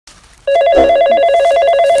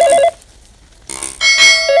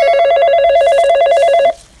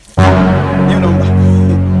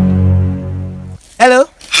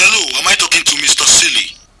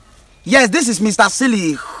this is Mr.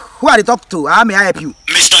 Silly. Who are they talk to? How may I help you?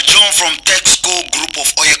 Mr. John from Texco Group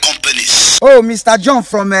of Oil Companies. Oh, Mr. John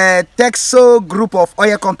from Texco Group of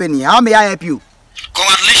Oil Company. How may I help you?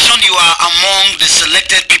 Congratulations, you are among the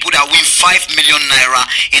selected people that win 5 million naira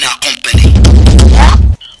in our company.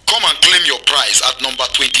 Come and claim your prize at number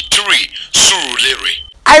 23, Surulere.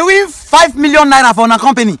 I win 5 million naira for our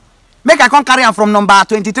company. Make I come carry am from number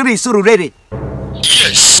 23, Surulere.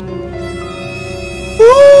 Yes.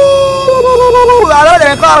 I know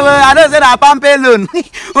they come. I know say that Palmpay loan.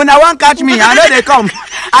 When I won't catch me, I know they come.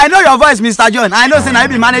 I know your voice, Mr. John. I know say I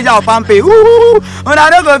be manager of Palmpay. When I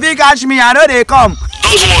don't go fit catch me, I know they come.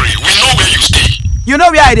 Don't worry, we know where you stay. You know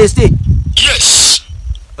where I dey stay? Yes.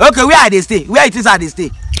 Okay, where I dey stay? Where it is I dey stay?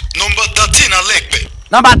 Number 13, Alekpe.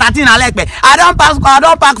 Number 13, Alekpe. I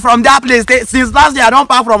don't park from that place. Since last year, I don't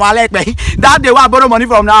park from Alekpe. That day, I borrow money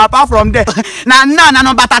from now. I park from there. Now,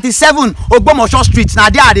 number 37, Ogbomosho Street. Now,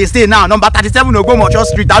 there they stay now. Number 37, Ogbomosho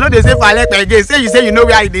Street. I know they say for Alekpe again. Say you know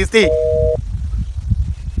where they stay.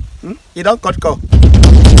 You don't cut call.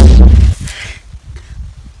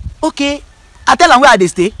 Okay. I tell them where they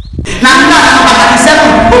stay. Now, number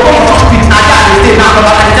 37, Ogbomosho Street. Now, there they stay now.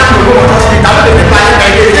 Number 37, Ogbomosho Street. I know they say for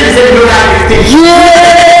Alekpe again. Say you know where they stay. Yeah!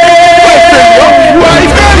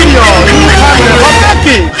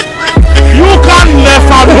 You can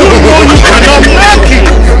never do you cannot make it.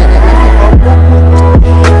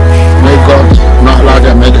 May God not allow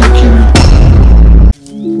them make them kill you.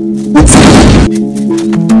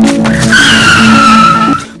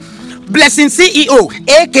 Blessing CEO,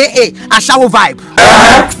 aka Ashawo Vibe.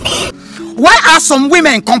 Why are some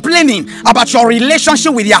women complaining about your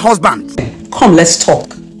relationship with their husband? Come, let's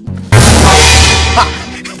talk.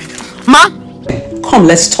 Ma? Come,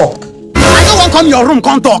 let's talk. I don't want to come in your room,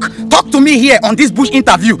 come talk. Talk to me here on this bush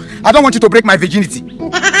interview. I don't want you to break my virginity.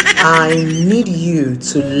 I need you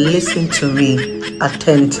to listen to me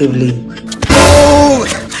attentively. Oh,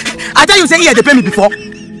 I tell you, say here they pay me before.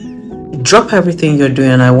 Drop everything you're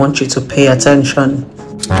doing and I want you to pay attention.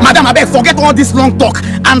 Madam, I beg, forget all this long talk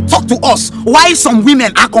and talk to us. Why some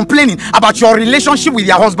women are complaining about your relationship with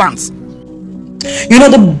their husbands? You know,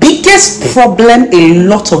 the biggest problem a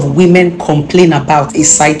lot of women complain about is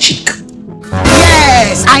side chick.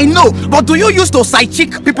 Yes, I know. But do you used to side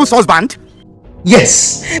chick people's husband?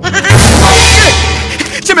 Yes.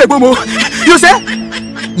 You say?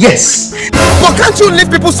 Yes. But can't you leave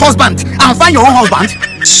people's husband and find your own husband?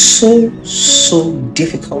 So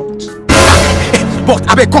difficult. But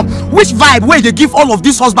I beg, come. Which vibe where they give all of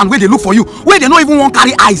this husband where they look for you? Where they don't even want to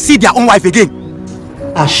carry eyes see their own wife again?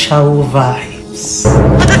 Ashawo vibes.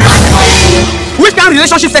 Which kind of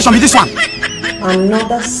relationship session is this one?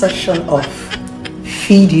 Another session of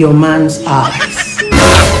feed your man's eyes.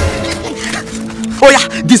 Oh yeah,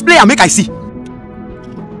 display and make I see.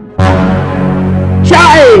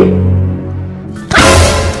 Chai!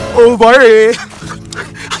 Oh boy.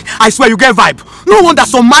 I swear you get vibe. No wonder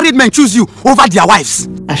some married men choose you over their wives.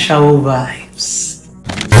 Ashawo vibes.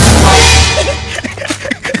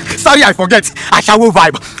 Sorry, I forget. Ashawo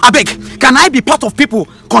vibe. Abeg, can I be part of people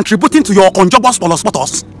contributing to your conjobos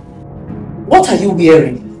polospotos? What are you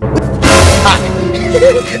wearing?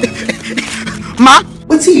 Ma?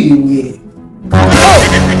 What are you wearing?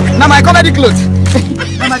 Oh, now my comedy clothes.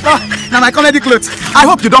 now my comedy clothes. I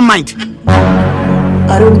hope you don't mind.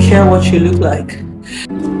 I don't care what you look like.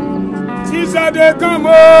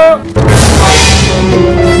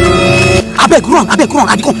 Abeg, run.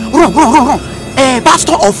 Run.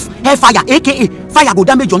 Pastor of Hellfire, aka Fire go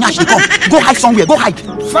damage your nyash, come. Go hide somewhere, go hide.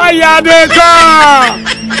 Fire they come!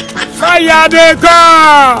 Fire they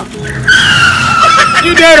come!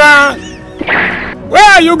 You there? Where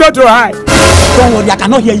are you going to hide? Don't worry, I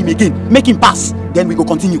cannot hear him again. Make him pass, then we go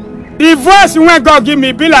continue. The voice when God give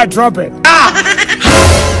me be like trumpet.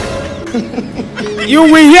 You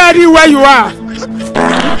will hear it where you are.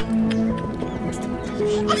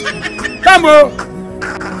 Come on.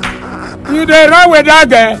 You dey run with that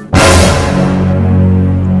girl.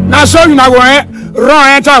 Now so you not going run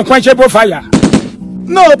enter unquenchable fire.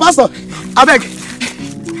 No, Pastor. I beg.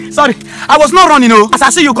 Sorry, I was not running. No. As I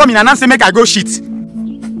see you coming and I say make I go shit.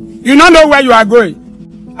 You don't know where you are going.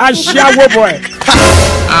 Ashawo boy.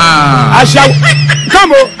 Ashawo.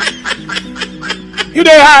 Come on. You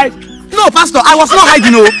dey hide. No, Pastor, I was not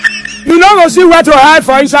hiding. No. You don't go see where to hide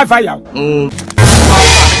for inside fire.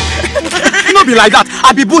 No be like that.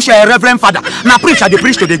 I be bush a reverend father. Now preach, I dey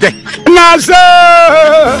preach to the day. Now so,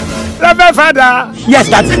 reverend father. Yes,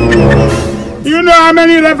 that's You know how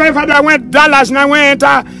many reverend father went Dallas now went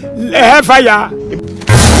enter hellfire?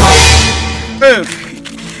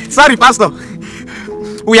 Sorry, Pastor.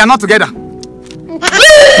 We are not together.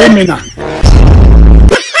 Criminal.